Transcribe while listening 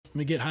Let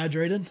me get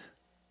hydrated.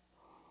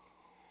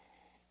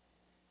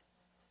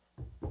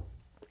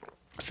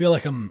 I feel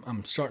like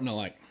I'm starting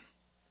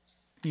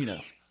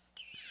to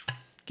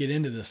get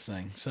into this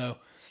thing. So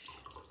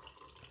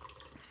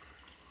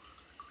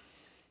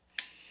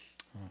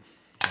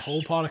a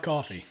whole pot of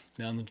coffee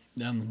down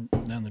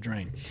the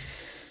drain.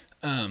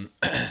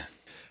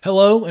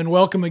 Hello and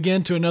welcome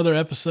again to another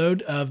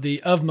episode of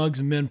the Of Mugs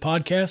and Men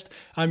podcast.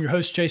 I'm your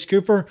host, Chase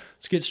Cooper.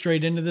 Let's get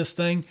straight into this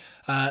thing.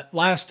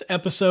 Last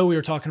episode, we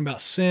were talking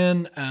about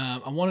sin.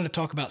 I wanted to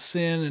talk about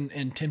sin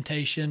and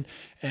temptation.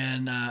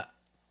 And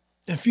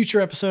in a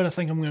future episode, I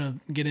think I'm going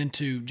to get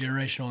into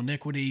generational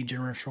iniquity,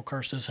 generational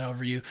curses,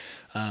 however you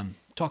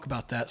talk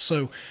about that.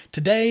 So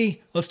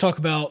today, let's talk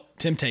about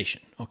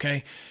temptation,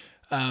 okay?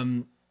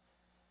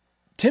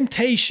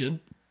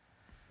 Temptation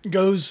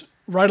goes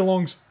right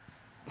along...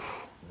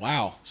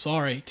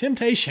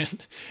 Temptation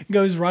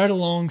goes right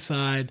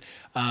alongside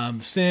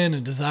sin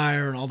and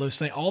desire and all those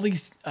things. All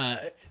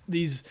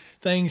these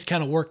things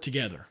kind of work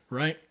together,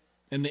 right?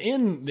 And the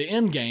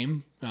end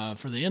game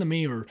for the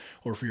enemy or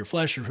for your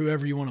flesh or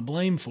whoever you want to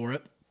blame for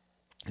it,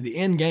 the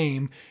end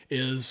game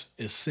is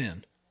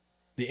sin.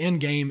 The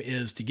end game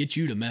is to get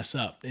you to mess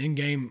up. The end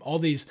game, all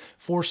these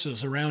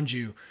forces around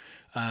you.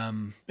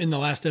 In the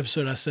last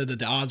episode, I said that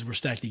the odds were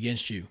stacked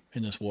against you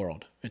in this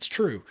world. It's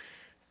true.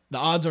 The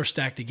odds are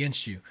stacked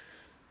against you.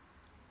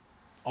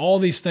 All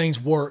these things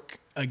work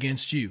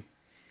against you.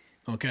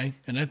 Okay?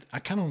 And I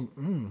kind of,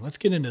 let's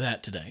get into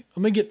that today.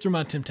 Let me get through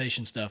my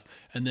temptation stuff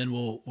and then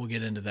we'll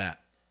get into that.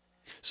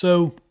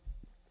 So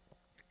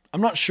I'm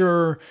not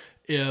sure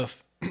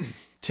if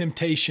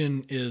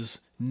temptation is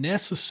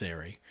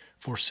necessary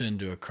for sin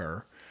to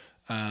occur.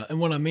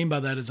 And what I mean by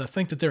that is I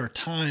think that there are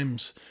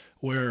times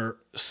where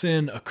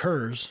sin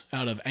occurs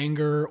out of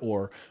anger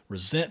or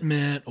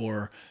resentment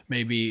or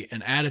maybe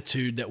an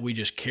attitude that we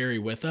just carry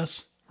with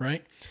us,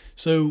 right?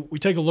 So we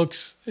take a look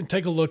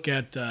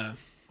at, the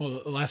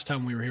last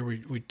time we were here,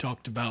 we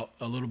talked about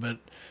a little bit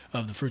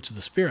of the fruits of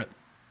the Spirit.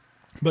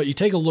 But you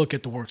take a look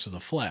at the works of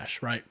the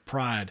flesh, right?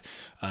 Pride,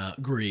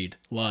 greed,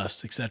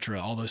 lust, etc.,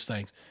 all those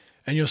things.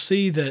 And you'll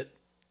see that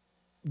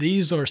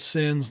these are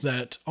sins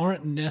that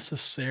aren't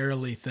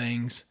necessarily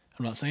things,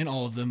 I'm not saying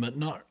all of them, but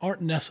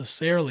aren't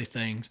necessarily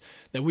things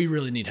that we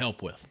really need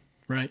help with,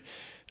 right?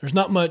 There's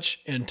not much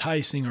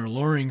enticing or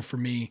luring for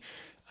me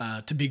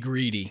to be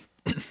greedy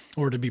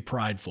or to be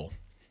prideful,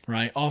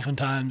 right?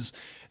 Oftentimes,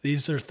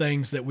 these are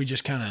things that we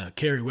just kind of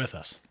carry with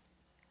us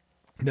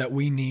that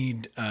we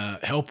need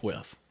help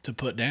with to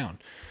put down.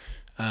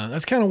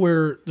 That's kind of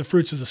where the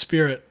fruits of the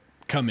Spirit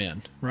come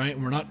in, right?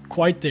 And we're not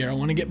quite there. I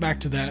want to get back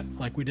to that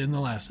like we did in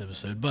the last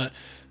episode, but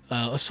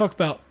let's talk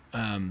about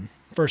 1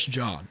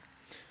 John.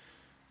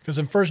 Because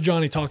in 1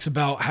 John, he talks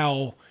about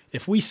how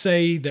if we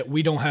say that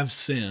we don't have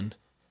sin,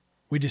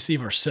 we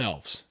deceive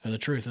ourselves and the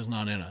truth is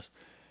not in us.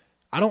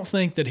 I don't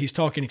think that he's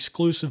talking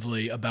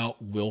exclusively about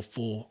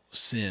willful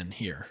sin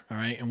here, all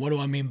right? And what do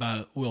I mean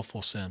by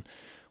willful sin?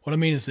 What I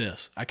mean is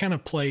this. I kind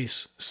of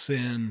place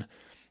sin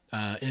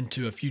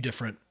into a few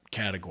different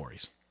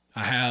categories.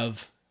 I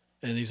have,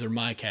 and these are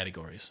my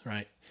categories,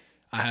 right?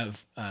 I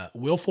have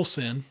willful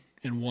sin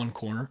in one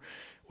corner,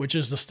 which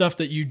is the stuff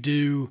that you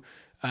do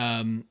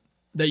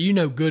that you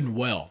know good and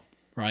well,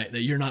 right?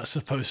 That you're not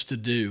supposed to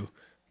do,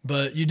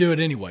 but you do it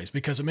anyways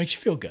because it makes you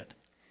feel good,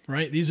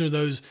 right? These are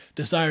those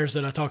desires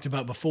that I talked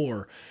about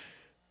before,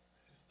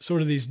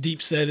 sort of these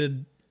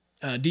deep-seated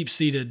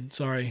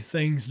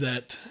things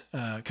that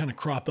kind of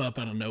crop up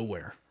out of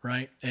nowhere,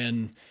 right?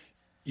 And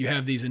you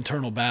have these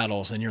internal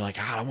battles and you're like,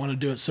 I want to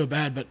do it so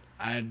bad, but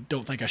I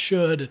don't think I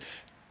should.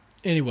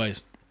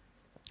 Anyways,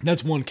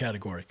 that's one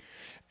category.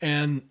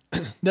 And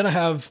then I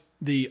have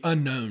the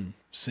unknown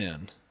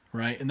sin,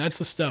 right? And that's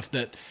the stuff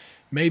that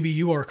maybe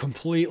you are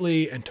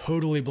completely and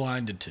totally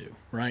blinded to,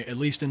 right? At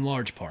least in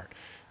large part.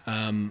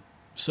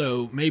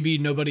 So maybe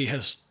nobody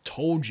has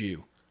told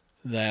you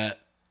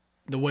that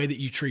the way that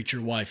you treat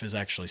your wife is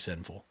actually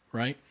sinful,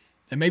 right?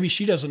 And maybe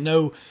she doesn't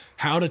know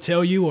how to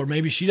tell you, or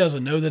maybe she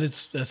doesn't know that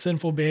it's a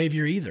sinful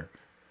behavior either.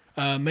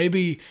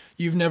 Maybe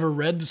you've never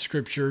read the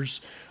scriptures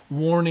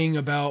warning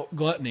about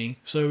gluttony,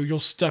 so you'll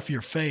stuff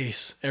your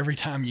face every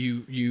time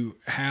you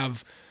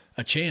have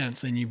a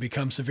chance and you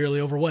become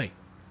severely overweight.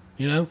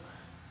 You know,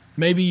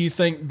 maybe you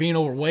think being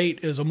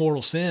overweight is a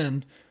mortal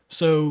sin,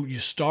 so you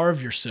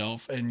starve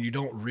yourself and you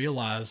don't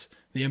realize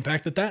the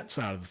impact that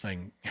side of the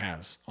thing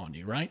has on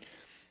you, right?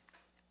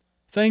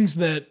 Things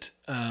that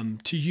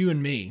to you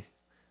and me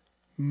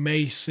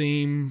may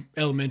seem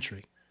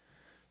elementary.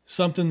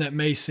 Something that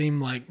may seem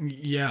like,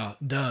 yeah,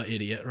 duh,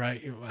 idiot,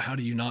 right? How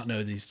do you not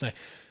know these things?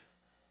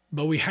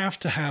 But we have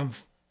to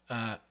have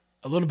a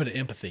little bit of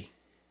empathy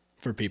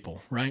for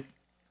people, right?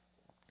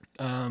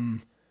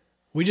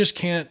 We just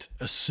can't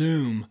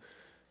assume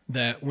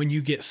that when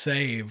you get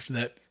saved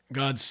that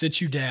God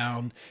sits you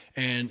down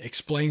and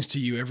explains to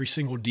you every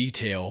single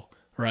detail,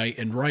 right?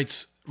 And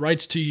writes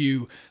writes to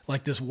you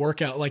like this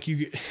workout, like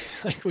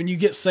like when you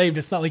get saved,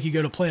 it's not like you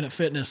go to Planet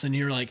Fitness and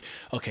you're like,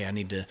 okay, I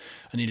need to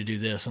do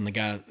this. And the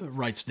guy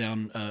writes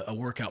down a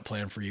workout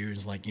plan for you.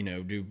 He's like,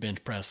 do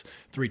bench press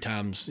 3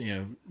 times,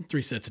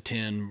 3 sets of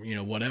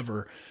 10,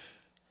 whatever.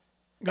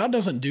 God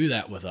doesn't do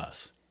that with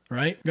us,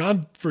 right?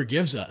 God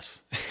forgives us.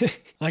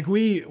 Like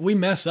we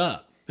mess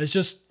up. It's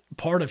just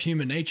part of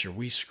human nature.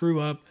 We screw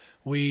up.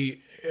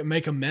 We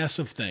make a mess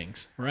of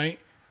things, right?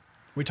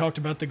 We talked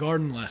about the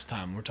garden last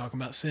time. We're talking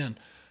about sin.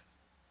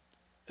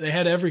 They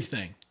had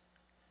everything.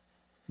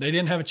 They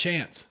didn't have a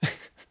chance.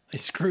 They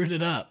screwed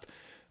it up,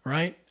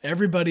 right?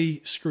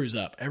 Everybody screws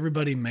up.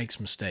 Everybody makes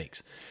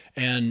mistakes.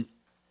 And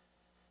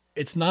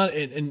it's not,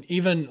 and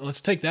even, let's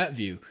take that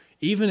view.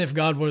 Even if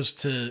God was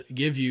to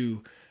give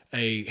you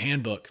a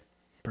handbook,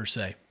 per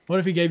se, what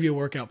if he gave you a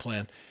workout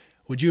plan?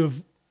 Would you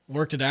have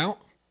worked it out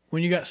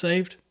when you got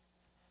saved?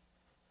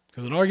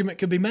 Because an argument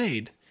could be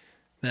made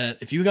that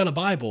if you got a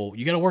Bible,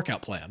 you got a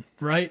workout plan,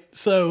 right?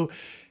 So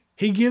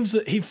he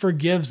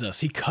forgives us.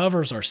 He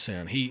covers our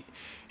sin. He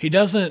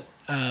doesn't,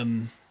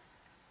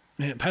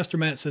 Pastor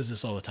Matt says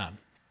this all the time.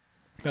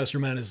 Pastor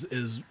Matt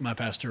is my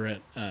pastor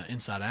at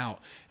Inside Out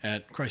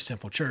at Christ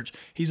Temple Church.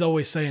 He's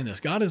always saying this: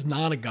 God is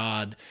not a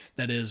God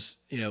that is,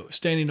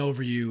 standing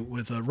over you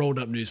with a rolled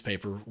up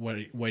newspaper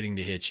waiting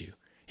to hit you.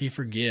 He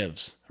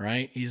forgives,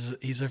 right?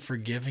 He's a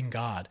forgiving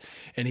God,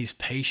 and he's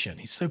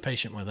patient. He's so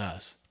patient with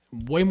us,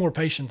 way more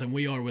patient than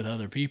we are with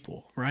other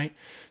people, right?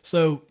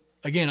 So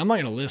again, I'm not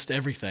going to list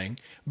everything,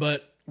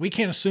 but we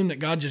can't assume that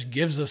God just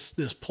gives us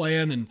this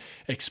plan and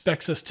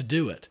expects us to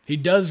do it. He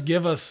does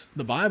give us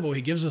the Bible.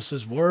 He gives us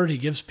his word. He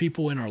gives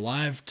people in our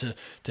life to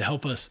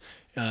help us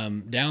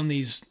down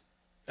these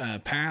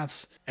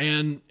paths.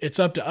 And it's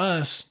up to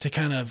us to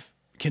kind of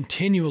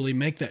continually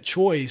make that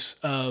choice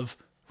of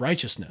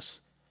righteousness,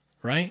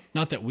 right?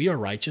 Not that we are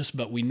righteous,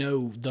 but we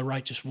know the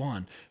righteous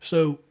one.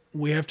 So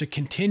we have to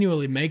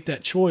continually make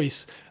that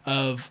choice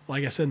of,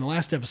 like I said in the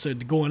last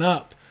episode, going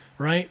up,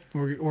 right?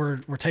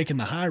 We're taking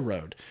the high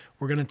road.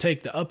 We're going to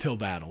take the uphill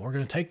battle. We're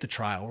going to take the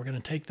trial. We're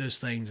going to take those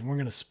things and we're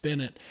going to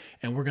spin it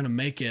and we're going to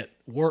make it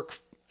work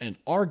in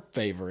our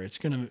favor. It's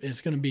going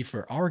to be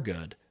for our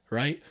good,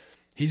 right?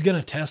 He's going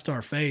to test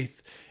our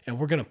faith and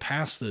we're going to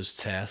pass those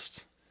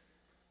tests,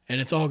 and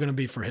it's all going to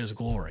be for his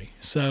glory.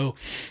 So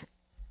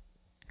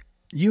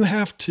you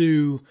have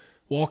to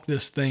walk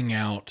this thing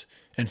out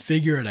and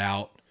figure it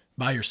out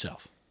by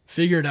yourself.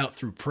 Figure it out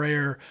through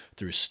prayer,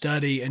 through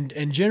study,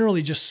 and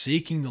generally just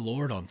seeking the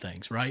Lord on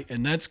things, right?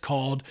 And that's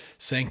called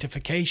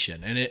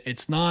sanctification. And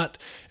it's not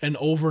an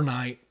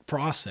overnight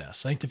process.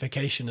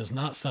 Sanctification is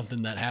not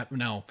something that happened.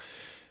 Now,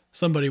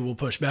 somebody will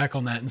push back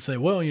on that and say,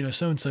 well,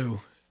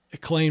 so-and-so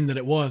claimed that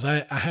it was.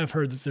 I have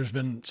heard that there's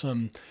been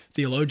some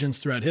theologians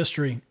throughout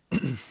history.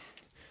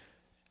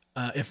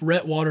 If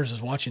Rhett Waters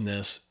is watching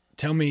this,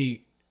 tell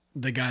me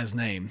the guy's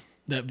name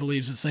that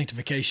believes that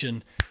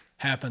sanctification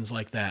happens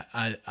like that.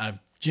 I've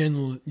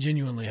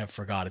genuinely have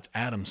forgot. It's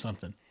Adam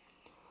something.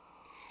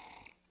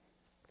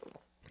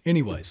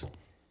 Anyways,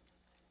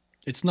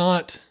 it's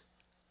not,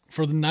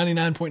 for the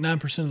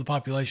 99.9% of the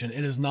population,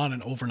 it is not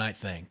an overnight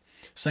thing.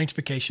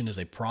 Sanctification is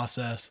a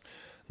process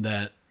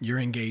that you're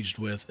engaged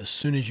with as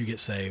soon as you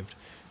get saved.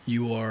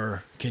 You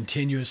are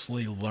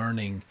continuously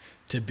learning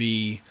to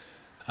be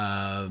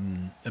a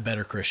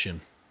better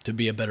Christian, to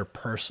be a better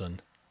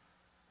person,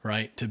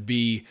 right? To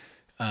be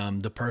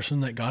the person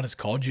that God has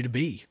called you to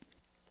be.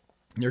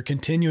 You're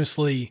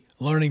continuously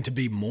learning to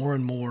be more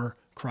and more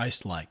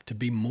Christ-like, to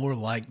be more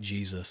like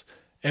Jesus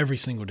every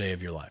single day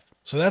of your life.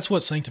 So that's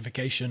what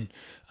sanctification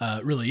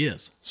really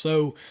is.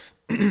 So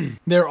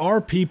there are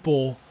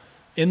people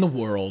in the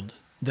world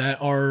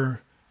that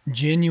are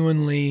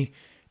genuinely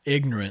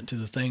ignorant to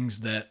the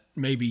things that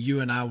maybe you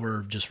and I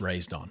were just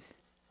raised on,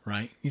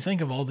 right? You think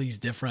of all these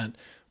different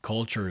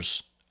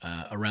cultures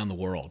around the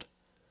world.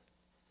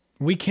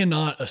 We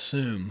cannot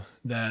assume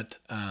that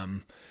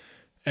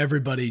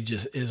everybody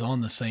just is on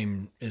the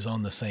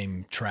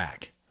same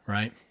track,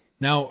 right?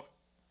 Now,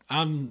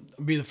 I'll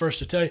be the first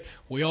to tell you,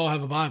 we all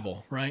have a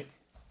Bible, right?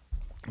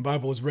 The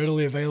Bible is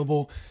readily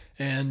available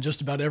in just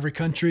about every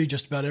country,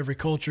 just about every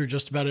culture,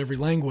 just about every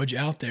language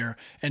out there.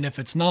 And if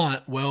it's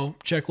not, well,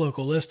 check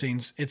local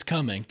listings. It's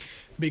coming,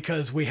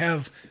 because we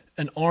have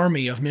an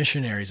army of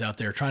missionaries out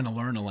there trying to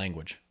learn a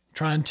language,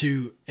 trying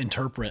to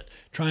interpret,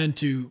 trying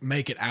to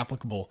make it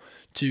applicable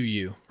to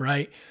you,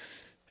 right?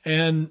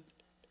 And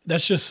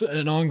that's just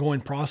an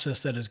ongoing process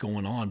that is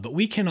going on. But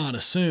we cannot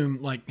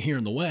assume, like here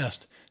in the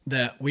West,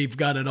 that we've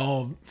got it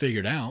all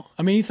figured out.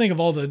 I mean, you think of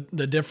all the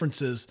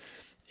differences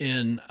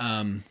in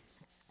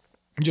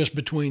just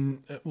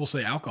between, we'll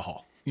say,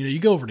 alcohol. You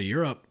go over to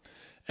Europe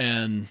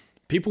and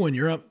people in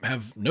Europe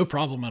have no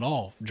problem at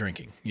all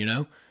drinking,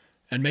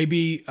 and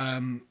maybe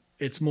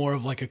it's more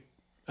of like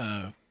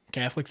a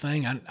Catholic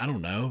thing. I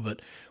don't know,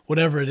 but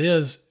whatever it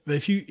is. But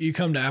if you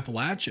come to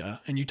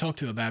Appalachia and you talk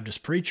to a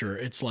Baptist preacher,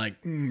 it's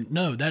like,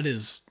 no, that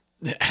is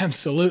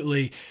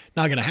absolutely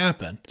not going to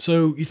happen.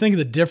 So you think of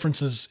the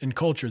differences in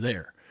culture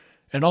there.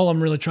 And all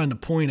I'm really trying to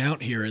point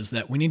out here is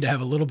that we need to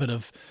have a little bit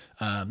of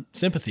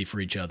sympathy for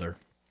each other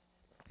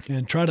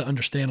and try to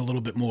understand a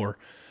little bit more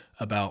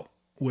about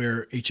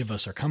where each of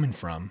us are coming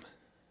from,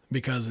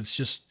 because it's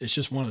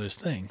just one of those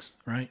things,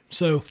 right?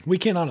 So we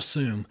cannot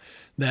assume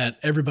that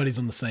everybody's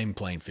on the same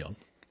playing field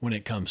when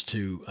it comes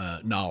to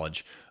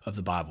knowledge of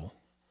the Bible,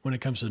 when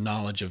it comes to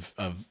knowledge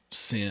of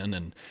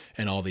sin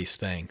and all these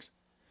things.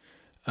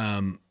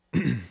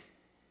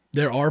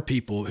 There are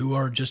people who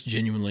are just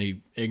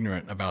genuinely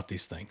ignorant about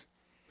these things.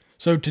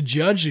 So to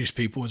judge these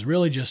people is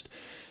really just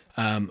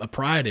a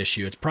pride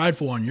issue. It's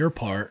prideful on your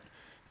part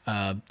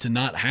to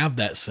not have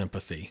that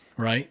sympathy,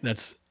 right?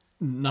 That's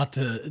not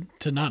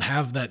to not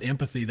have that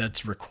empathy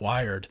that's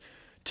required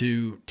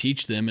to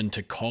teach them and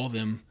to call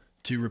them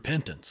to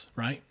repentance,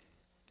 right?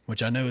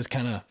 Which I know is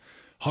kind of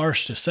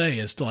harsh to say.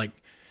 Is like,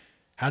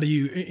 how do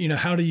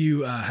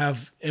you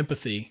have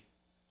empathy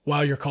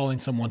while you're calling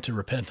someone to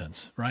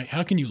repentance, right?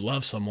 How can you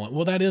love someone?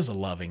 Well, that is a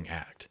loving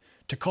act.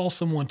 To call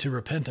someone to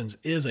repentance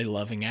is a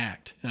loving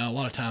act. Now, a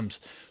lot of times,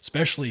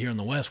 especially here in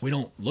the West, we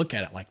don't look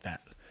at it like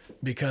that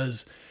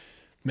because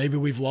maybe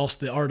we've lost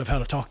the art of how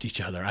to talk to each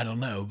other. I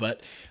don't know.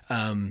 But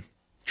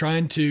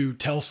trying to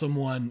tell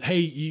someone,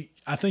 hey,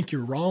 I think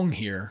you're wrong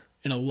here,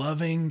 in a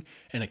loving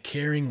and a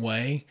caring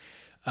way,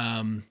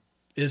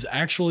 is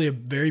actually a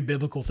very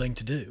biblical thing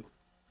to do.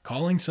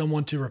 Calling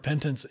someone to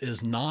repentance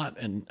is not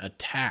an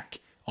attack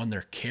on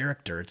their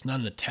character. It's not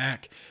an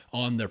attack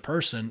on their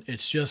person.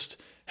 It's just,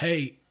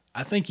 hey,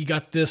 I think you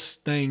got this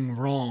thing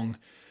wrong,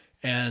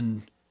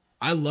 and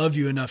I love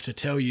you enough to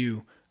tell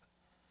you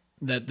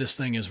that this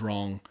thing is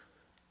wrong.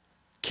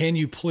 Can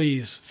you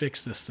please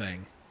fix this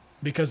thing?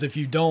 Because if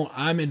you don't,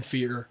 I'm in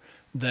fear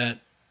that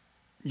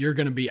you're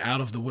going to be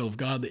out of the will of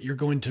God, that you're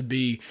going to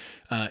be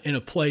in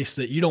a place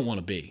that you don't want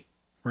to be,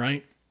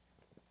 right?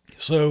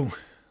 So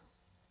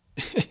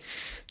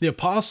the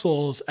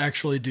apostles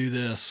actually do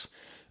this.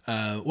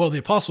 The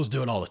apostles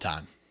do it all the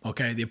time.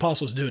 Okay. The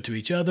apostles do it to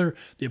each other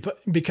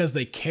because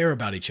they care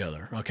about each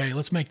other. Okay.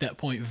 Let's make that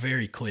point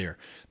very clear.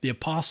 The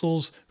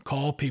apostles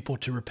call people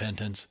to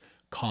repentance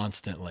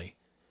constantly,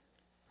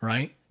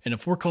 right? And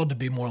if we're called to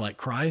be more like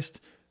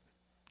Christ,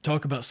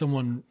 talk about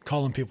someone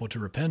calling people to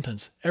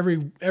repentance.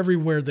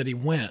 Everywhere that he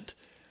went,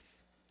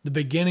 the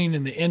beginning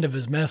and the end of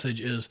his message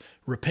is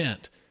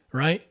repent,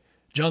 right?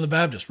 John the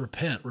Baptist,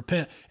 repent.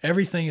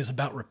 Everything is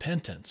about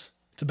repentance.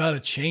 It's about a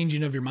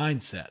changing of your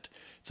mindset.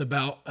 It's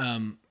about,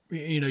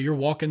 you're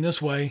walking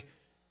this way.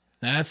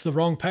 That's the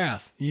wrong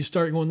path. You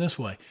start going this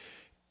way.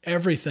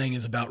 Everything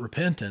is about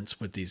repentance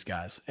with these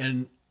guys.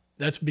 And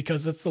that's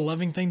because that's the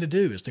loving thing to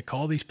do, is to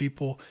call these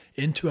people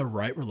into a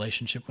right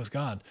relationship with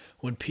God.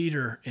 When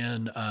Peter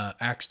in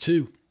Acts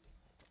 2,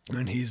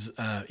 when he's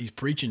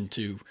preaching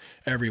to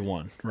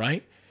everyone,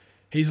 right?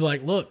 He's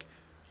like, look,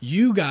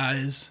 you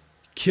guys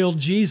killed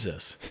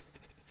Jesus.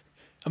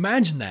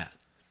 Imagine that.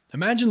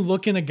 Imagine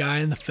looking a guy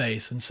in the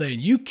face and saying,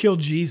 you killed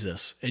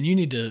Jesus and you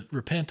need to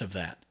repent of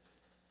that.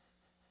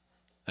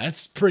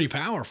 That's pretty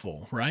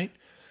powerful, right?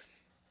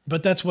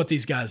 But that's what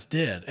these guys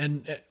did.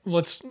 And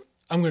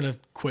I'm going to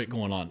quit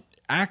going on.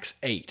 Acts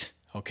 8,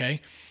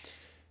 okay?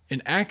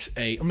 In Acts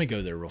 8, let me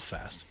go there real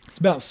fast. It's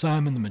about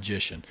Simon the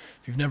magician.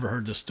 If you've never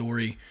heard this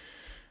story,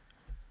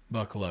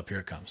 buckle up. Here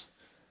it comes.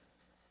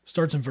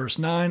 Starts in verse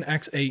 9,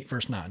 Acts 8,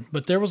 verse 9.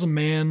 But there was a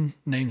man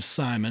named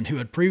Simon who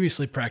had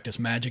previously practiced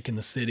magic in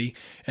the city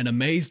and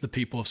amazed the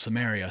people of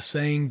Samaria,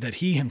 saying that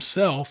he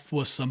himself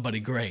was somebody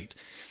great.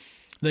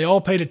 They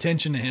all paid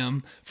attention to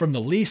him, from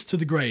the least to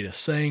the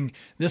greatest, saying,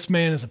 this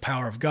man is the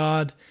power of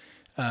God,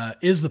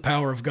 is the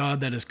power of God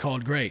that is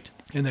called great.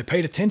 And they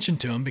paid attention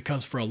to him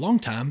because for a long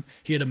time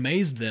he had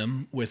amazed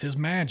them with his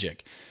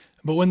magic.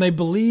 But when they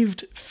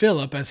believed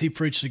Philip as he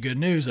preached the good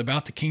news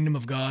about the kingdom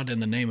of God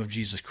and the name of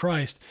Jesus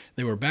Christ,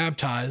 they were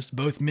baptized,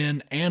 both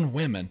men and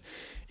women.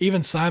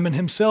 Even Simon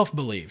himself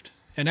believed.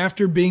 And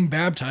after being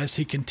baptized,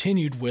 he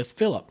continued with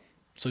Philip.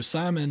 So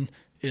Simon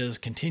is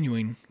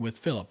continuing with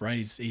Philip, right?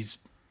 He's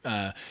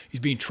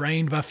being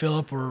trained by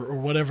Philip or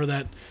whatever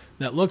that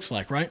looks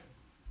like, right?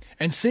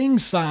 And seeing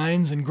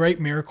signs and great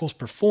miracles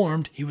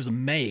performed, he was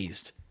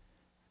amazed.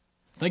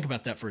 Think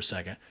about that for a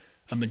second.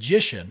 A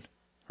magician,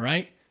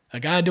 right? A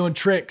guy doing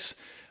tricks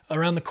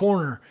around the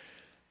corner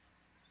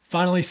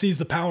finally sees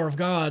the power of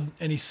God,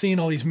 and he's seeing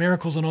all these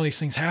miracles and all these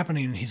things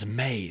happening, and he's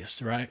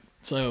amazed, right?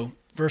 So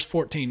verse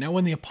 14, now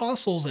when the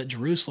apostles at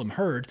Jerusalem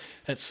heard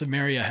that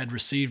Samaria had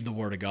received the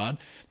word of God,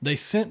 they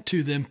sent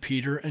to them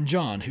Peter and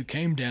John, who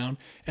came down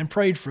and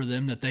prayed for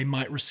them that they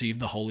might receive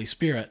the Holy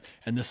Spirit.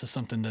 And this is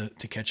something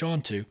to catch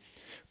on to.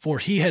 For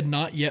he had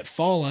not yet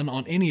fallen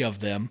on any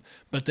of them,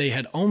 but they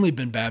had only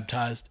been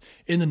baptized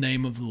in the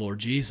name of the Lord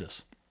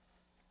Jesus.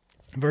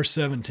 Verse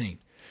 17,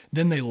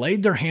 then they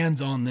laid their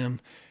hands on them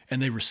and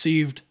they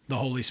received the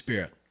Holy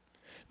Spirit.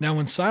 Now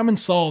when Simon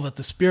saw that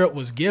the Spirit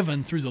was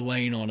given through the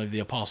laying on of the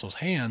apostles'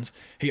 hands,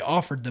 he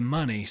offered them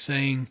money,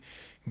 saying,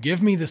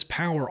 give me this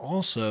power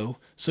also,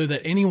 so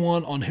that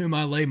anyone on whom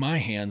I lay my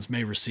hands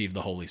may receive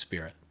the Holy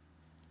Spirit.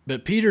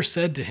 But Peter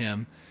said to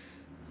him,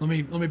 let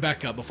me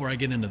back up before I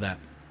get into that.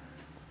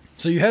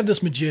 So you have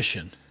this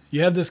magician.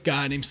 You have this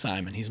guy named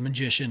Simon. He's a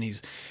magician.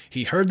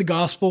 He heard the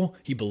gospel.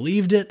 He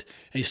believed it.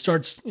 And he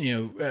starts,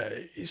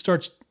 he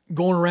starts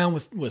going around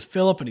with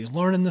Philip, and he's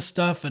learning this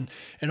stuff and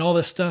all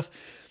this stuff.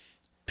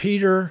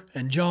 Peter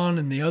and John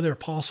and the other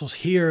apostles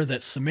hear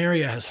that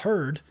Samaria has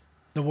heard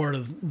the word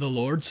of the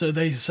Lord. So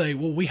they say,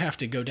 well, we have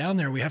to go down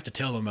there. We have to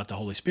tell them about the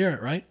Holy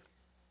Spirit, right?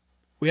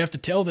 We have to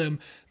tell them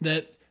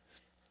that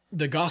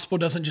the gospel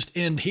doesn't just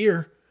end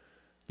here.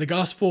 The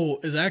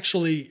gospel is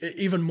actually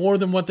even more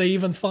than what they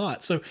even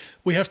thought. So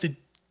we have to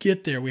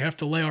get there. We have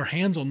to lay our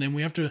hands on them.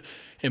 We have to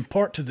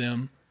impart to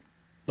them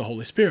the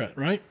Holy Spirit,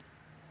 right?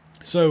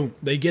 So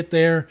they get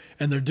there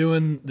and they're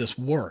doing this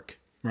work,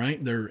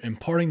 right? They're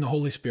imparting the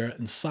Holy Spirit.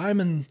 And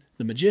Simon,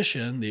 the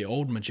magician, the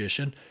old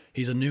magician,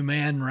 he's a new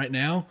man right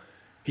now.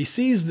 He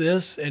sees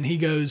this and he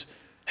goes,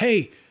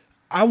 hey,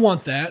 I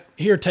want that.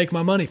 Here, take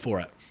my money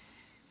for it.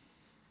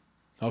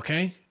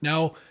 Okay,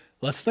 now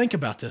let's think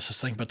about this. Let's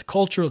think about the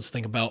culture. Let's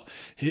think about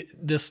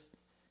this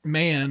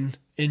man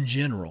in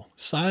general.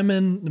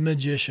 Simon the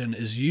magician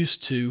is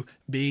used to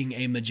being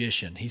a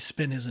magician. He's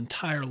spent his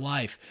entire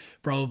life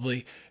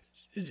probably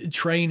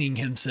training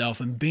himself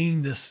and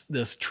being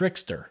this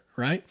trickster,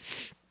 right?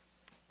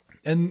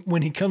 And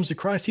when he comes to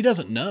Christ, he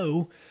doesn't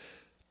know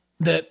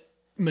that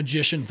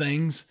magician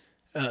things,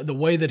 the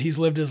way that he's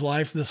lived his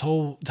life this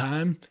whole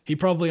time, he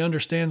probably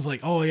understands like,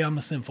 oh yeah, I'm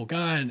a sinful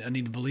guy and I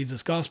need to believe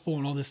this gospel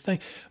and all this thing.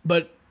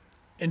 But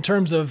in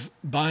terms of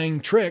buying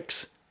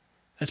tricks,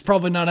 that's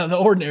probably not out of the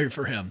ordinary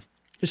for him.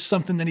 It's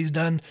something that he's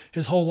done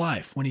his whole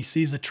life. When he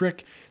sees a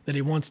trick that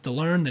he wants to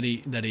learn, that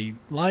he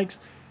likes,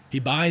 he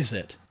buys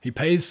it. He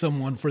pays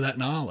someone for that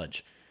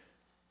knowledge.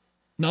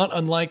 Not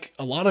unlike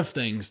a lot of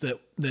things that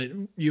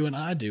you and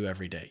I do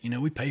every day.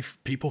 We pay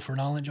people for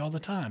knowledge all the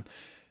time.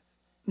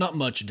 Not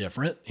much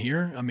different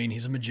here. I mean,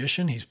 he's a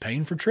magician. He's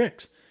paying for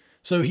tricks.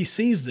 So he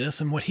sees this,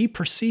 and what he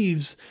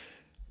perceives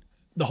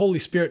the Holy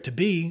Spirit to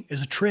be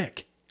is a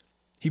trick.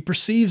 He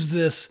perceives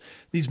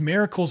these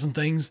miracles and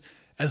things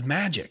as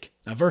magic.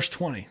 Now, verse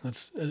 20.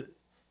 Let's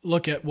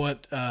look at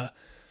what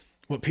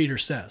Peter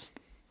says.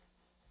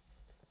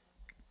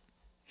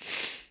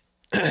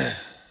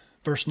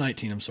 Verse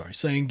 19. I'm sorry,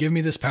 saying, "Give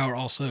me this power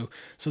also,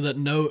 so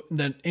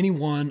that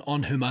anyone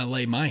on whom I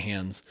lay my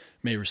hands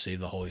may receive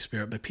the Holy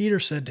Spirit." But Peter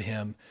said to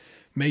him,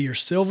 "May your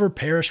silver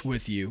perish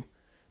with you,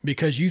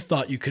 because you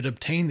thought you could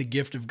obtain the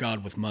gift of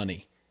God with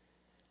money.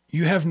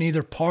 You have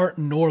neither part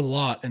nor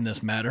lot in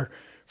this matter,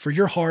 for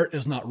your heart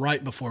is not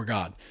right before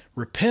God.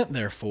 Repent,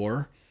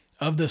 therefore,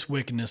 of this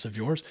wickedness of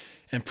yours,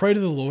 and pray to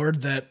the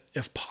Lord that,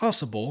 if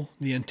possible,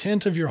 the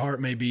intent of your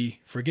heart may be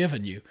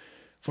forgiven you.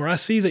 For I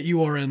see that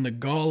you are in the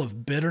gall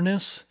of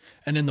bitterness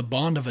and in the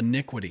bond of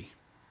iniquity."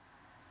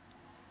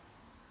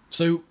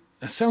 So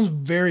that sounds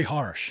very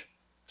harsh.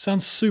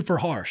 Sounds super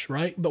harsh,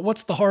 right? But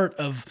what's the heart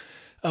of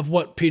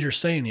what Peter's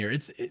saying here?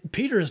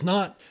 Peter is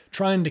not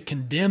trying to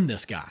condemn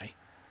this guy,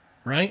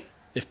 right?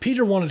 If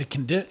Peter wanted to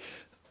condemn,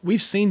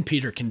 we've seen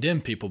Peter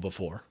condemn people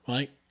before,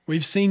 right?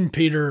 We've seen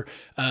Peter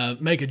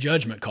make a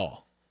judgment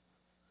call.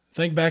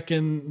 Think back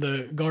in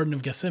the Garden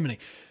of Gethsemane.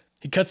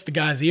 He cuts the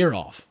guy's ear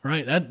off,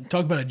 right?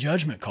 Talk about a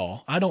judgment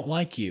call. I don't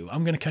like you.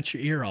 I'm going to cut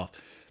your ear off.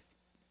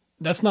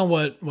 That's not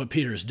what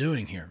Peter's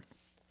doing here.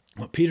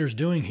 What Peter's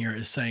doing here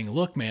is saying,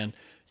 look, man,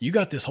 you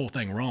got this whole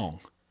thing wrong.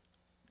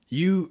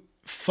 You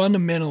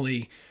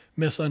fundamentally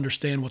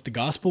misunderstand what the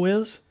gospel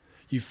is.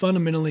 You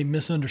fundamentally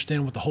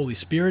misunderstand what the Holy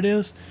Spirit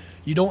is.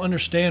 You don't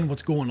understand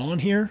what's going on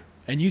here.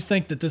 And you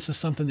think that this is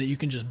something that you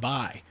can just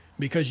buy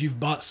because you've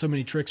bought so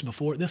many tricks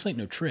before. This ain't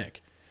no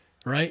trick,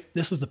 right?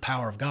 This is the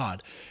power of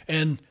God.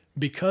 And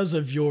because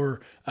of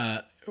your,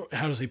 how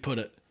does he put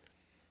it?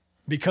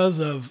 Because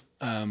of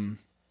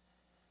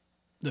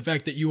the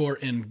fact that you are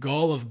in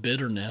gall of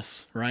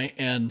bitterness, right?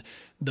 And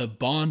the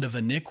bond of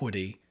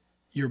iniquity,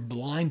 you're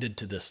blinded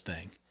to this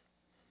thing.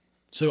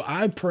 So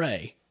I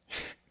pray,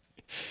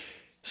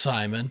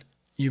 Simon,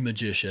 you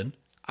magician,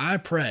 I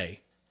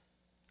pray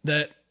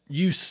that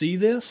you see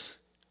this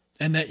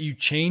and that you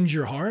change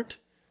your heart,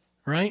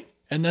 right?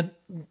 And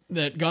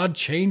that God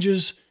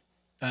changes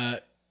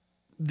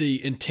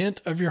the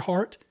intent of your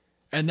heart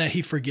and that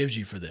he forgives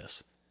you for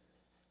this.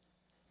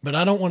 But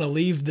I don't want to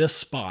leave this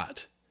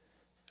spot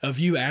of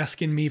you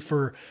asking me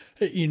for,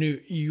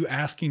 you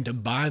asking to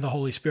buy the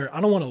Holy Spirit. I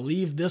don't want to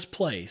leave this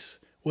place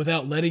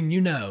without letting you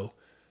know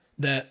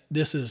that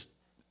this is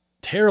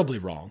terribly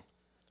wrong,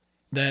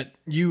 that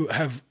you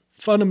have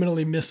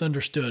fundamentally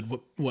misunderstood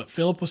what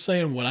Philip was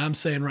saying, what I'm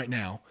saying right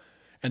now,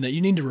 and that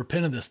you need to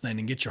repent of this thing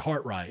and get your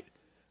heart right.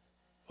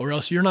 Or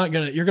else you're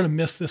going to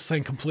miss this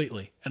thing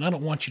completely. And I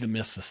don't want you to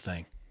miss this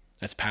thing.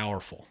 That's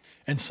powerful.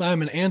 And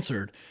Simon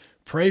answered,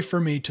 "Pray for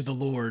me to the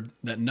Lord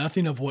that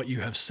nothing of what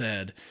you have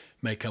said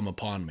may come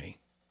upon me."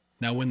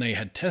 Now, when they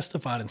had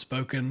testified and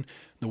spoken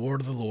the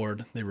word of the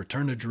Lord, they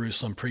returned to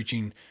Jerusalem,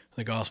 preaching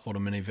the gospel to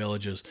many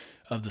villages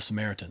of the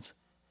Samaritans.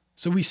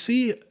 So we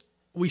see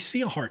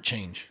a heart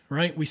change,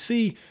 right? We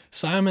see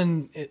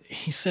Simon,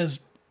 he says,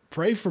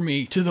 "Pray for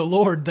me to the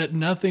Lord that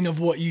nothing of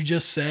what you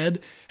just said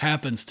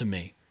happens to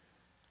me."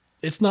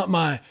 It's not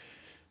my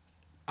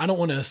I don't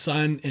want to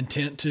assign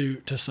intent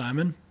to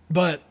Simon,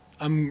 but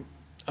I'm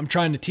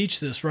trying to teach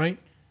this, right?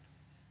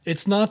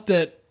 It's not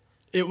that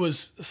it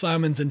was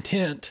Simon's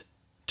intent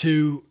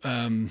to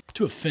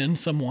offend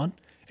someone.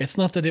 It's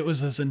not that it was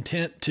his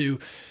intent to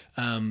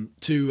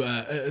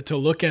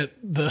look at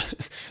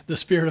the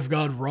Spirit of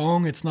God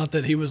wrong. It's not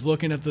that he was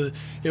looking at it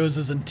was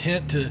his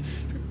intent to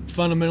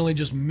fundamentally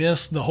just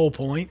miss the whole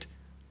point.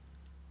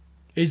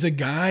 He's a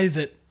guy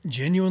that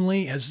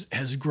genuinely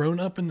has grown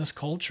up in this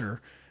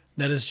culture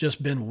that has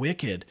just been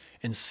wicked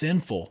and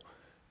sinful.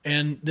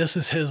 And this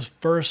is his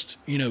first,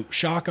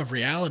 shock of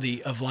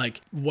reality of like,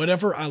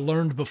 whatever I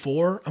learned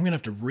before, I'm going to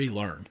have to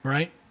relearn,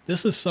 right?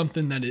 This is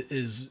something that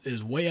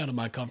is way out of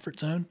my comfort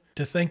zone.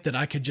 To think that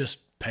I could just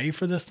pay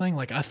for this thing.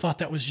 Like, I thought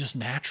that was just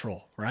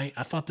natural, right?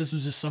 I thought this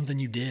was just something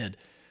you did,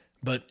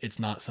 but it's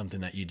not something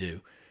that you do.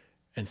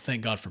 And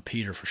thank God for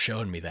Peter for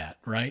showing me that,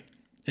 right?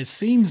 It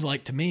seems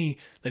like to me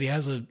that he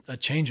has a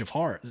change of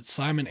heart. That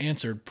Simon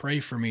answered,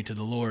 "Pray for me to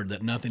the Lord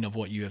that nothing of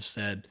what you have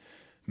said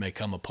may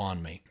come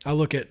upon me." I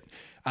look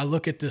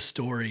at this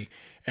story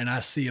and I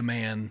see a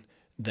man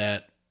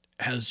that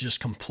has just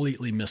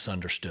completely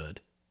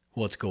misunderstood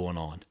what's going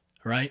on,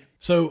 right?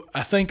 So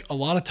I think a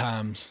lot of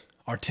times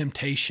our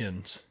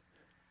temptations,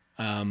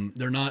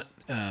 they're not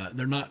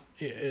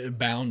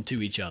bound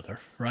to each other,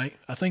 right?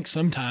 I think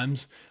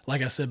sometimes,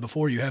 like I said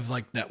before, you have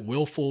like that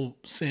willful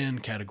sin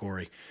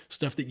category,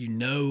 stuff that you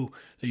know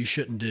that you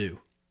shouldn't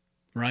do,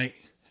 right?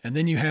 And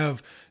then you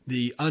have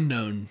the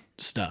unknown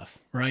stuff,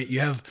 right? You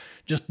have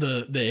just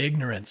the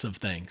ignorance of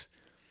things,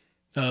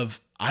 of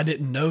I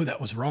didn't know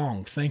that was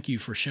wrong. Thank you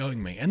for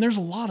showing me. And there's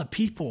a lot of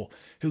people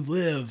who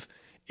live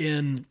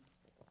in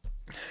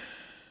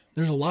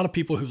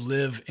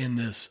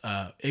this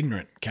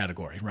ignorant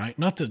category, right?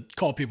 Not to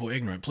call people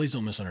ignorant. Please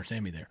don't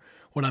misunderstand me there.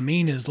 What I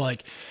mean is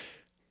like,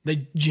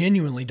 they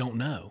genuinely don't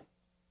know.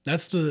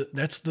 That's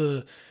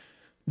the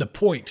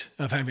point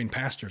of having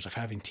pastors, of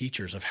having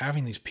teachers, of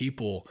having these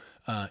people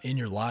in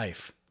your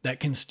life that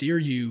can steer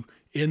you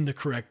in the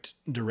correct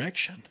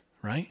direction,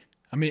 right?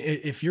 I mean,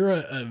 if you're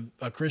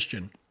a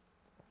Christian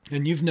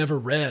and you've never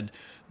read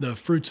the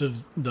fruits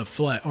of the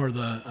flesh, or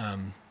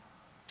the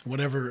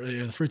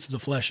the fruits of the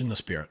flesh and the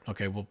spirit.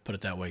 Okay, we'll put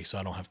it that way so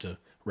I don't have to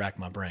rack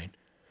my brain.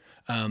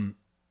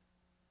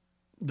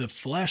 The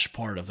flesh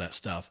part of that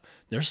stuff,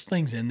 there's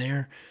things in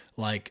there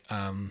like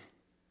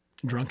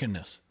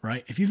drunkenness,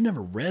 right? If you've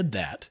never read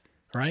that,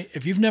 right?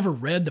 If you've never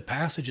read the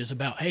passages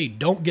about, hey,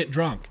 don't get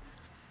drunk,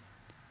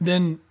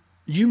 then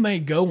you may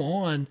go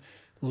on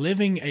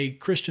living a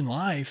Christian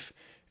life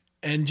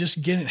and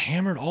just getting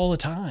hammered all the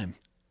time.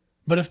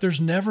 But if there's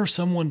never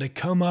someone to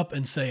come up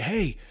and say,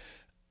 hey,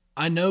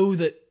 I know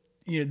that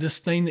this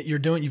thing that you're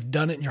doing, you've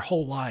done it in your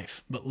whole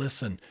life, but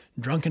listen,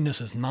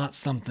 drunkenness is not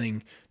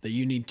something that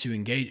you need to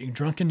engage in.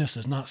 Drunkenness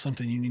is not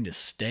something you need to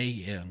stay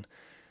in.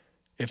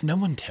 If no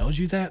one tells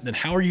you that, then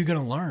how are you going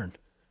to learn?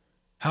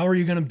 How are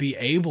you going to be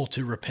able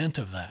to repent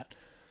of that?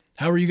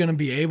 How are you going to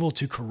be able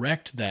to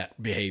correct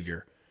that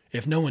behavior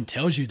if no one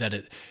tells you that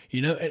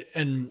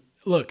and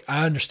look,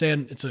 I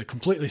understand it's a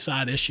completely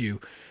side issue.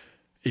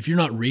 If you're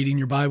not reading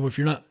your Bible, if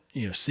you're not,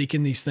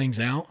 seeking these things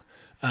out,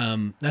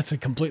 that's a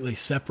completely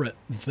separate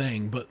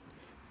thing. But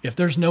if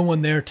there's no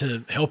one there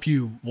to help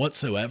you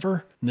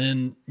whatsoever,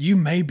 then you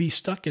may be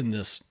stuck in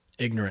this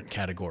ignorant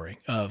category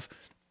of,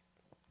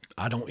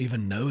 I don't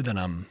even know that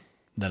I'm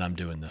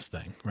doing this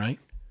thing, right?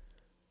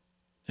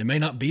 It may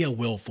not be a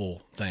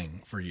willful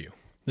thing for you.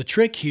 The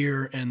trick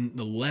here and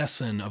the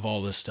lesson of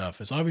all this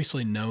stuff is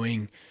obviously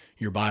knowing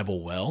your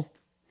Bible well,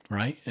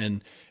 right?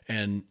 And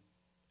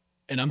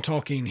I'm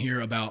talking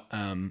here about,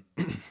 I'm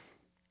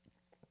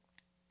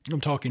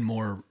talking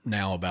more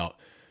now about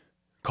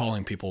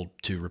calling people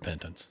to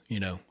repentance,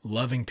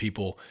 loving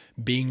people,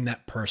 being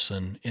that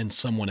person in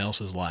someone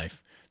else's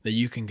life that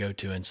you can go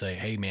to and say,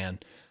 hey man,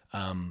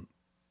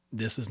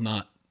 this is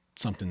not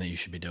something that you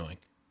should be doing.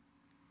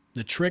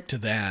 The trick to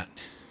that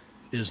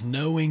is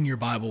knowing your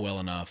Bible well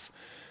enough,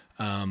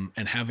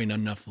 and having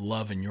enough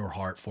love in your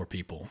heart for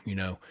people,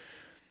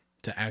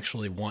 to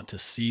actually want to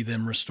see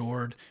them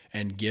restored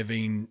and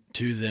giving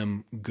to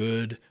them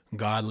good,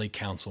 godly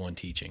counsel and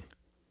teaching,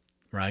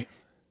 right?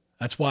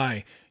 That's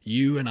why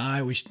you and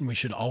I, we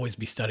should always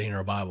be studying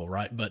our Bible,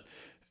 right? But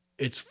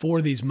it's for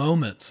these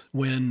moments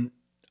when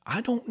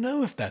I don't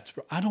know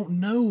I don't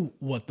know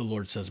what the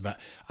Lord says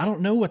I don't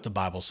know what the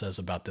Bible says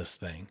about this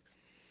thing.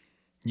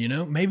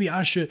 Maybe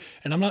I should,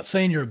 and I'm not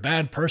saying you're a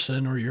bad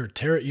person or you're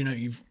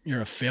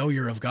a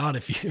failure of God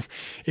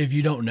if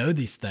you don't know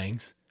these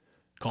things.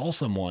 Call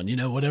someone,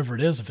 whatever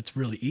it is, if it's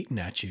really eating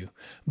at you.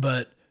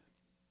 But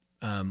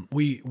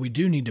we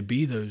do need to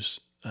be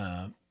those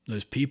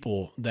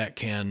people that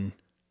can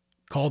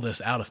call this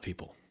out of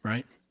people,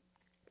 right?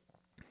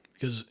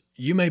 Because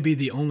you may be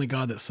the only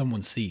God that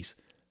someone sees.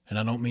 And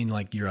I don't mean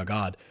like you're a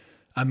God.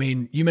 I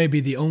mean, you may be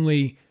the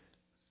only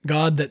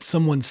God that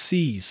someone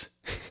sees.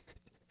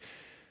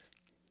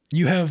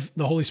 You have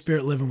the Holy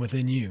Spirit living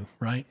within you,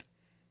 right?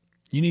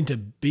 You need to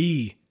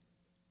be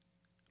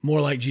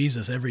more like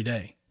Jesus every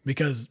day,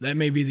 because that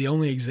may be the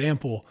only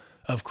example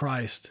of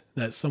Christ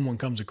that someone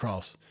comes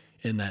across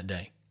in that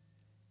day.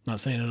 Not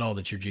saying at all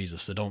that you're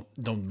Jesus, so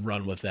don't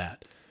run with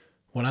that.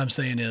 What I'm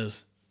saying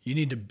is you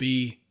need to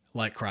be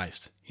like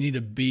Christ. You need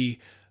to be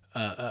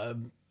a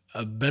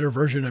better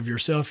version of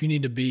yourself. You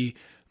need to be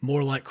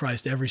more like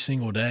Christ every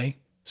single day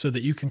so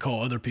that you can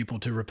call other people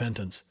to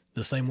repentance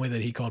the same way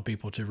that he called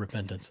people to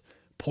repentance.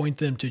 Point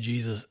them to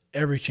Jesus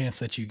every chance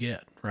that you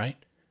get, right?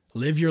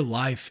 Live your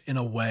life in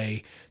a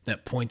way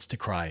that points to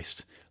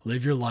Christ.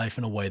 Live your life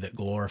in a way that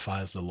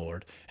glorifies the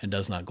Lord and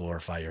does not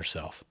glorify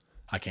yourself.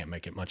 I can't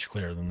make it much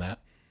clearer than that.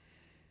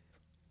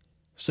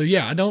 So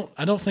yeah, I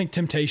don't think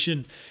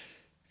temptation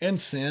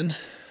and sin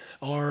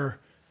are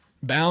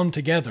bound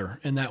together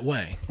in that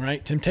way,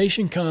 right?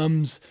 Temptation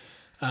comes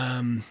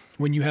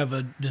when you have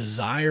a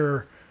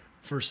desire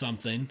for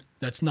something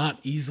that's not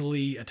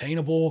easily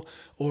attainable,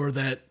 or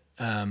that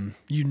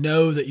you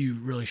know that you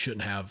really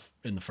shouldn't have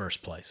in the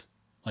first place.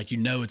 Like, you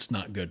know it's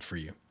not good for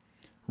you.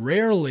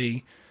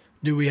 Rarely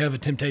do we have a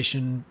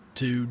temptation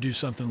to do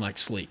something like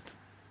sleep,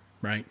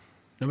 right?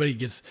 Nobody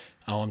gets,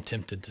 oh, I'm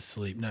tempted to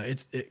sleep. No,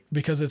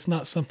 because it's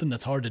not something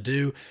that's hard to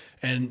do,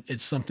 and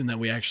it's something that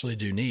we actually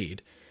do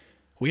need.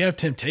 We have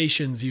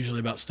temptations usually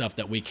about stuff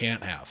that we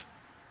can't have,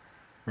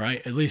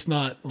 right? At least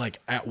not like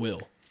at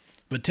will.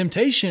 But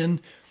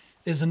temptation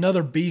is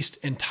another beast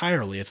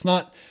entirely. It's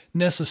not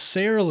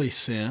necessarily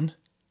sin,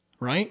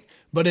 right?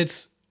 But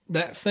it's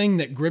that thing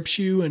that grips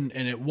you and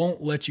it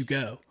won't let you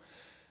go.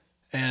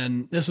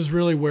 And this is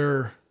really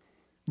where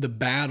the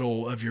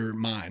battle of your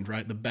mind,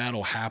 right? The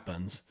battle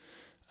happens.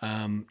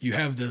 You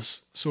have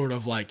this sort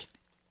of like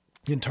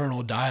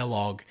internal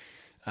dialogue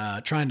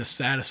trying to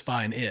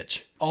satisfy an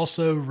itch.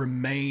 Also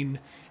remain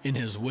in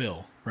his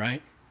will,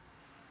 right?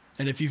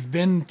 And if you've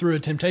been through a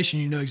temptation,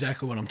 you know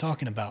exactly what I'm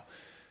talking about.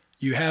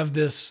 You have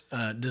this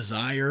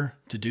desire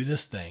to do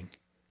this thing,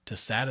 to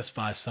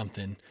satisfy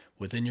something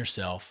within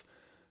yourself,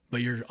 but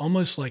you're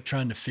almost like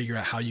trying to figure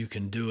out how you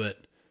can do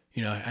it,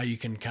 you know, how you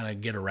can kind of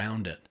get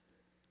around it.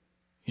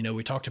 You know,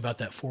 we talked about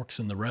that forks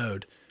in the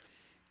road.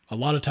 A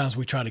lot of times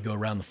we try to go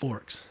around the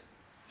forks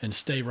and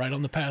stay right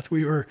on the path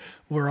we're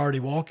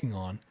already walking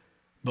on,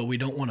 but we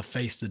don't want to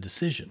face the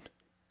decision.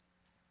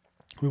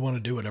 We want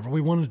to do whatever we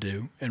want to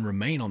do and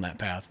remain on that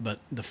path. But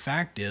the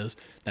fact is,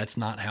 that's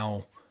not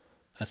how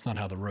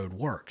the road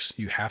works.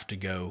 You have to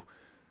go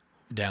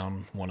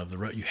down one of the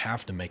road. You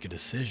have to make a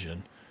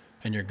decision,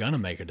 and you're going to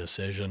make a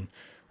decision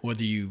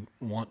whether you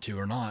want to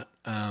or not.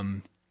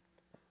 When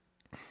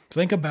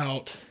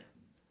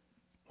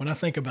I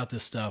think about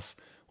this stuff,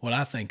 what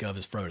I think of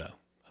is Frodo.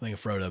 I think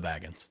of Frodo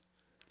Baggins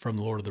from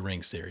the Lord of the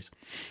Rings series.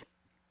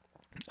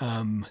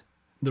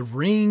 The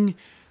ring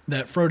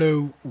that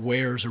Frodo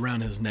wears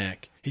around his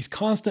neck, he's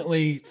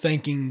constantly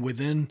thinking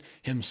within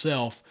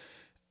himself,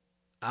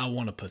 I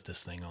want to put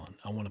this thing on.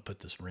 I want to put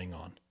this ring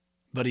on.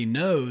 But he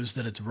knows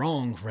that it's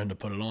wrong for him to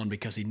put it on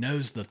because he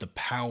knows that the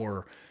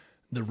power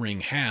the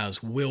ring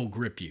has will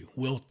grip you,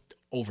 will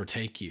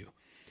overtake you.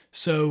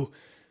 So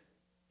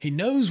he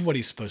knows what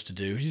he's supposed to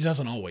do. He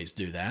doesn't always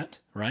do that,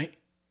 right?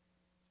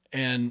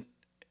 And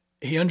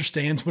he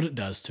understands what it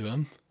does to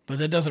him, but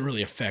that doesn't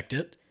really affect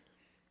it.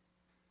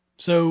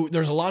 So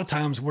there's a lot of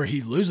times where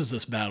he loses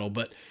this battle,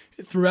 but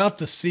throughout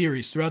the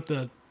series, throughout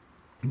the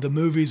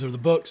movies or the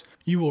books,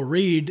 you will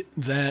read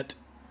that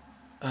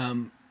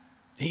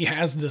he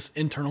has this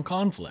internal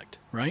conflict,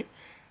 right?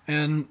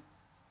 And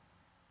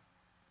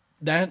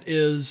that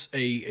is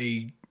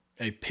a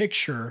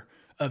picture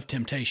of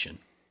temptation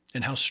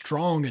and how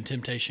strong a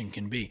temptation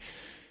can be.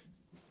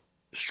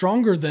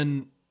 Stronger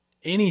than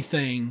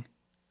anything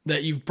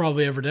that you've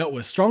probably ever dealt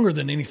with. Stronger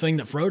than anything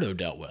that Frodo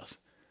dealt with.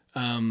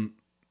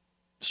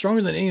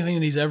 Stronger than anything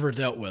that he's ever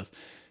dealt with,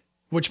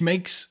 which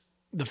makes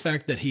the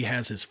fact that he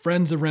has his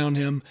friends around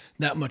him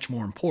that much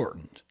more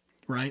important,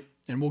 right?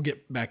 And we'll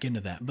get back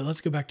into that. But let's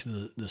go back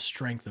to the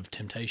strength of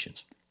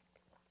temptations.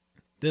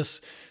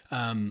 This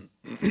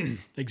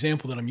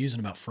example that I'm using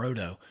about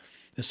Frodo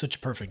is such a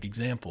perfect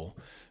example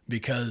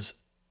because,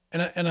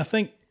 and I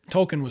think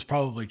Tolkien was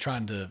probably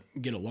trying to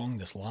get along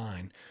this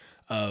line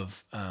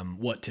of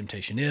what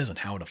temptation is and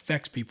how it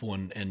affects people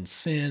and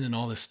sin and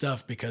all this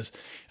stuff. Because,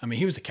 I mean,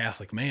 he was a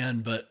Catholic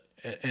man,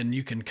 and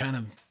you can kind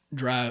of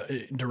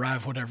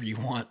derive whatever you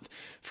want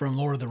from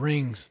Lord of the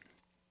Rings.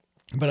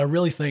 But I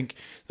really think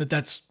that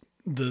that's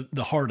the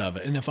heart of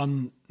it. And if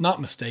I'm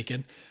not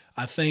mistaken,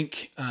 I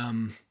think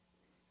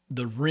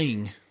the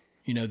ring,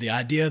 you know, the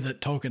idea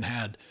that Tolkien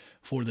had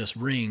for this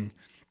ring,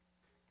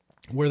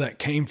 where that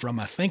came from,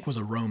 I think was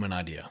a Roman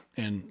idea.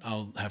 And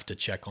I'll have to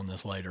check on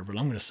this later, but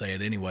I'm going to say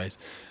it anyways.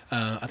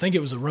 I think it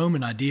was a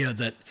Roman idea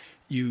that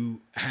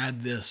you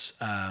had this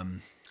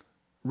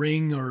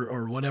ring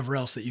or whatever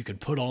else that you could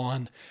put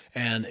on,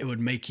 and it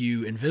would make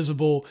you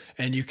invisible,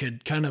 and you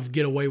could kind of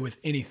get away with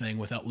anything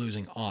without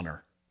losing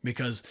honor.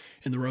 Because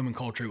in the Roman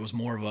culture, it was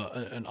more of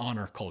an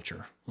honor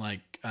culture.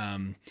 Like,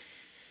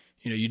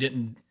 you know, you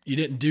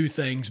didn't do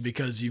things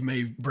because you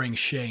may bring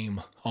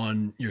shame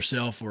on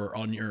yourself or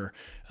on your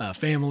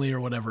family or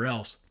whatever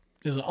else.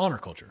 It's an honor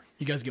culture.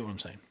 You guys get what I'm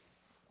saying?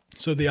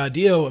 So the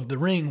idea of the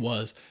ring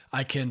was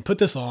I can put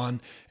this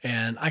on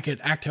and I could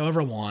act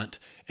however I want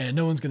and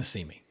no one's going to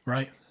see me,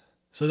 right?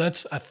 So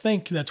I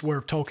think that's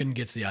where Tolkien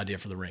gets the idea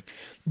for the ring.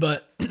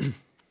 But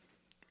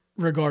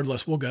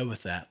regardless, we'll go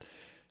with that.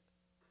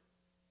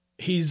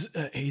 He's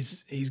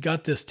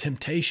got this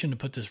temptation to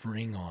put this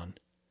ring on,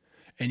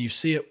 and you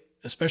see it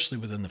especially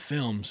within the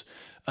films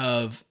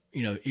of,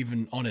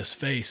 even on his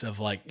face of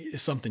like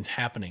something's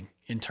happening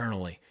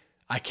internally.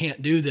 I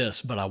can't do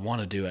this, but I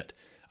want to do it.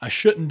 I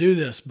shouldn't do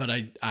this, but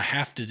I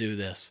have to do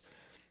this.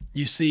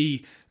 You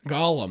see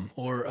Gollum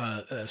or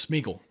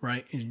Smeagol,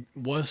 right? He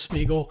was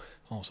Smeagol.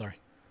 Oh, sorry.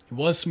 He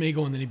was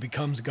Smeagol, and then he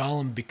becomes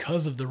Gollum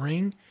because of the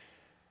ring.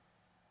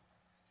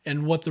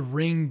 And what the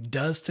ring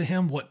does to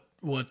him,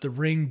 what the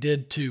ring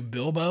did to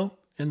Bilbo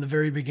in the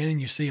very beginning,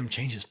 you see him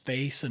change his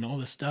face and all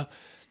this stuff.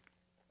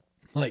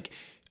 Like,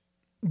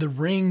 the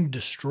ring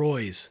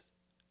destroys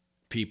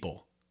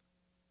people.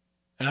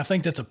 And I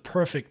think that's a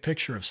perfect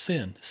picture of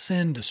sin.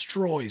 Sin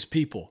destroys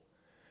people.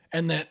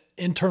 And that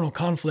internal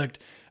conflict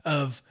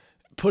of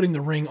putting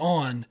the ring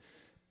on,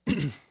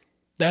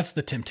 that's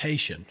the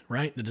temptation,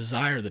 right? The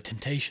desire, the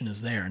temptation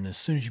is there. And as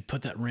soon as you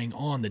put that ring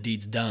on, the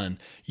deed's done.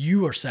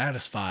 You are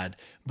satisfied,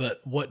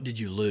 but what did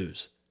you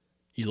lose?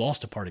 You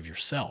lost a part of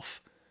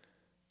yourself.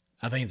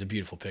 I think it's a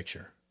beautiful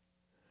picture.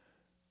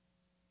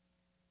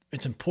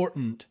 It's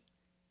important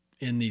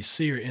in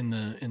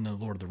the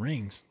Lord of the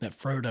Rings that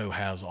Frodo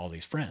has all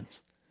these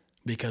friends,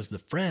 because the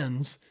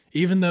friends,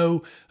 even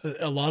though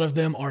a lot of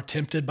them are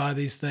tempted by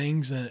these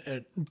things,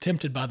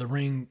 tempted by the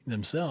ring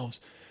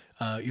themselves,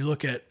 you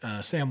look at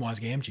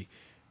Samwise Gamgee.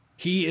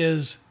 He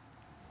is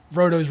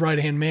Frodo's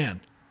right-hand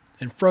man,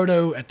 and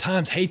Frodo at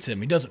times hates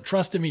him. He doesn't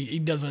trust him. He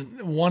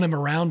doesn't want him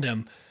around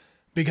him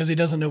because he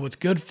doesn't know what's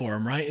good for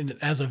him, right? And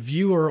as a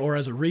viewer or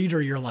as a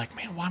reader, you're like,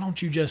 man, why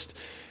don't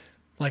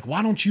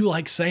you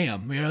like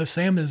Sam?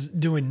 Sam is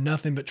doing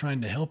nothing but trying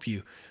to help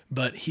you,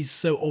 but he's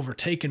so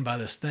overtaken by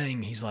this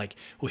thing. He's like,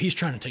 well, he's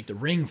trying to take the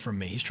ring from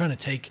me. He's trying to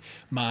take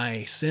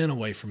my sin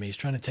away from me. He's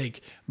trying to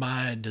take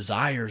my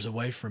desires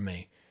away from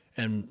me.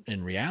 And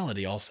in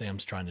reality, all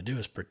Sam's trying to do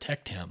is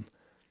protect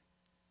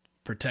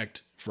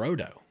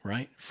Frodo,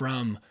 right?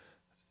 From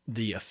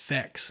the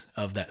effects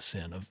of that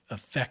sin, of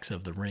effects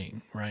of the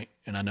ring, right?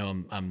 And I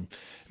know I'm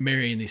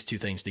marrying these two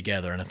things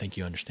together, and I think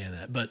you understand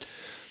that. But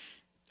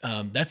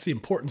that's the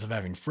importance of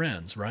having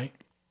friends, right?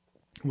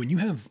 When you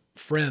have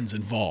friends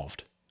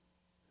involved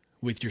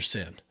with your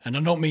sin, and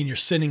I don't mean you're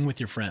sinning with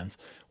your friends.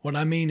 What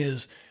I mean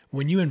is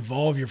when you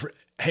involve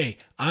hey,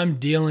 I'm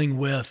dealing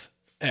with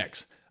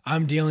X.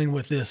 I'm dealing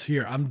with this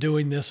here. I'm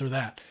doing this or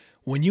that.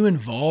 When you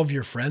involve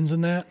your friends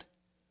in that,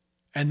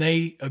 and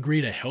they agree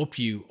to help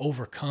you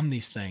overcome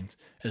these things,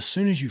 as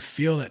soon as you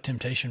feel that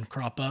temptation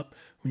crop up,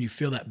 when you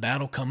feel that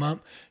battle come up,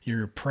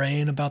 you're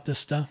praying about this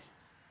stuff.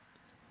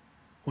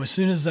 Well, as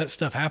soon as that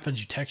stuff happens,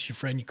 you text your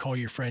friend, you call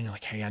your friend, you're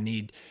like, hey, I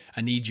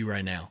need you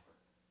right now.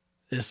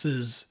 This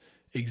is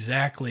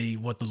exactly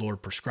what the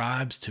Lord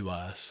prescribes to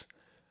us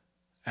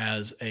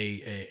as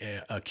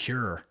a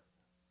cure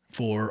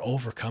for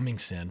overcoming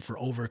sin, for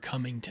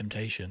overcoming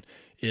temptation,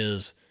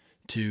 is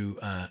to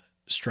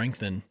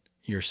strengthen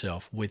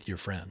yourself with your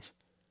friends,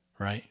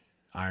 right?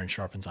 Iron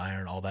sharpens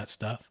iron, all that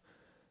stuff.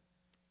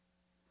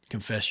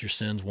 Confess your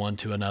sins one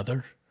to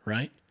another,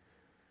 right?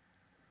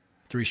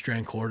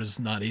 3-strand cord is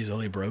not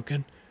easily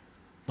broken.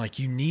 Like,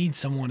 you need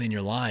someone in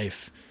your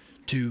life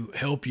to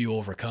help you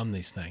overcome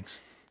these things.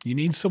 You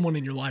need someone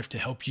in your life to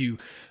help you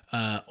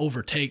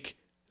overtake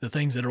the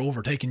things that are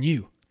overtaking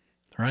you,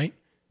 right?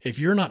 If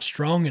you're not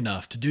strong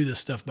enough to do this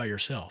stuff by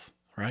yourself,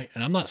 right?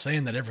 And I'm not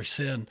saying that every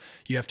sin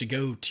you have to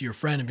go to your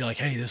friend and be like,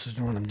 hey, this is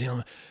what I'm dealing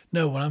with.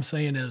 No, what I'm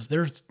saying is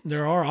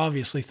there are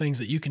obviously things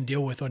that you can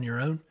deal with on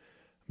your own,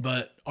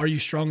 but are you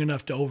strong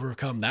enough to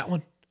overcome that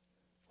one?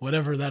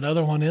 Whatever that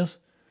other one is?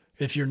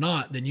 If you're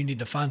not, then you need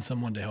to find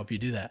someone to help you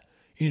do that.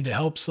 You need to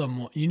help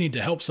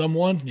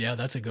someone. Yeah,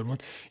 that's a good one.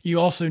 You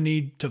also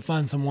need to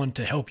find someone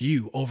to help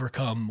you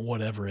overcome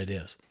whatever it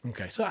is.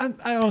 Okay. So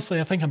I honestly,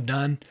 I think I'm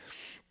done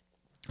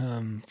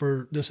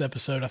for this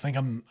episode. I think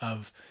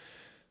I've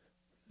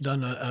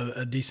done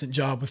a decent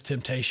job with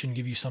temptation,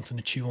 give you something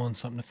to chew on,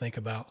 something to think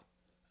about.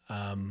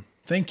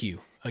 Thank you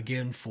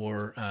again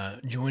for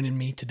joining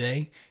me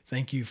today.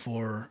 Thank you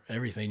for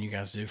everything you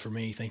guys do for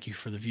me. Thank you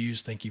for the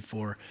views. Thank you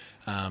for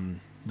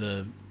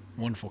the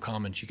wonderful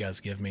comments you guys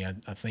give me.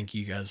 I thank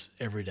you guys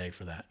every day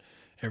for that.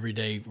 Every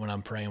day when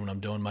I'm praying, when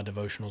I'm doing my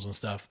devotionals and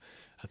stuff,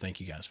 I thank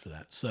you guys for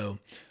that. So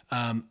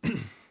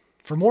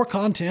for more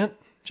content,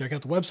 check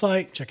out the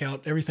website, check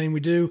out everything we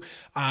do.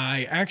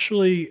 I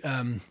actually,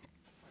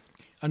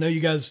 I know you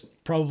guys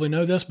probably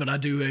know this, but I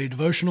do a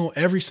devotional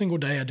every single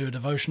day. I do a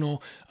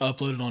devotional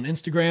uploaded on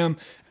Instagram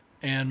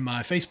and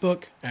my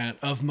Facebook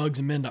at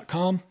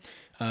ofmugsandmen.com.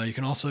 You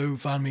can also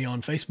find me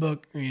on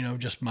Facebook,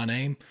 just my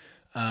name.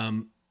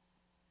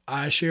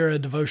 I share a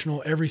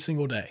devotional every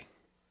single day.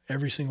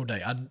 Every single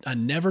day. I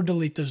never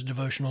delete those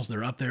devotionals.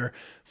 They're up there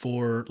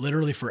for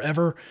literally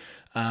forever.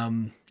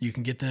 You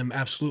can get them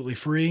absolutely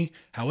free.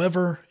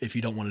 However, if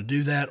you don't want to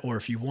do that, or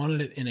if you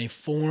wanted it in a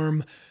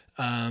form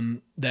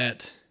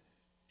that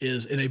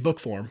is in a book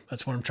form.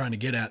 That's what I'm trying to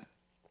get at.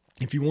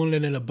 If you want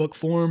it in a book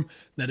form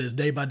that is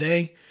day by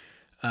day,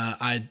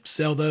 I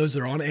sell those.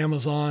 They're on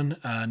Amazon,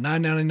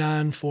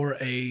 $9.99 for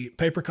a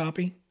paper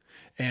copy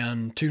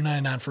and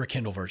 $2.99 for a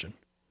Kindle version.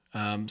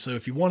 So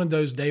if you wanted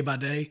those day by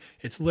day,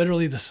 it's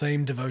literally the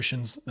same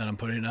devotions that I'm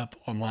putting up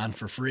online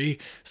for free.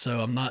 So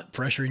I'm not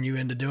pressuring you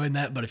into doing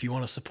that. But if you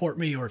want to support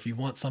me, or if you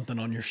want something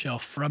on your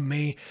shelf from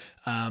me,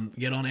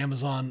 get on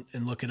Amazon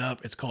and look it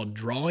up. It's called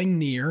Drawing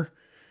Near.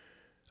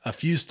 A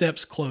Few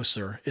Steps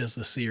Closer is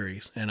the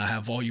series. And I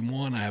have volume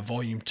 1, I have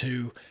volume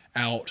 2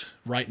 out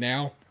right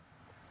now.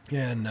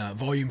 And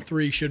volume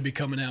 3 should be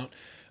coming out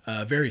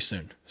very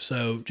soon.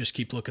 So just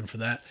keep looking for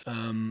that.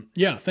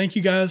 Yeah, thank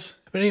you guys.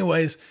 But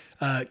anyways,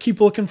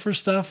 keep looking for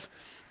stuff.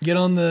 Get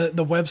on the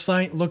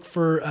website. Look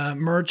for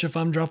merch if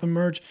I'm dropping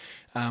merch.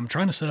 I'm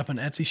trying to set up an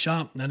Etsy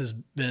shop. That has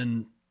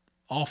been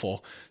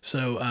awful.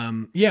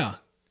 So yeah,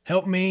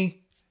 help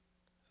me.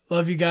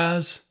 Love you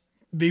guys.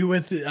 Be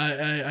with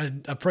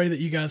I pray that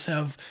you guys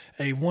have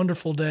a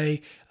wonderful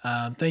day.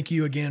 Thank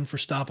you again for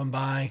stopping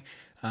by.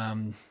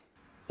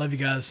 Love you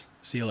guys.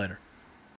 See you later.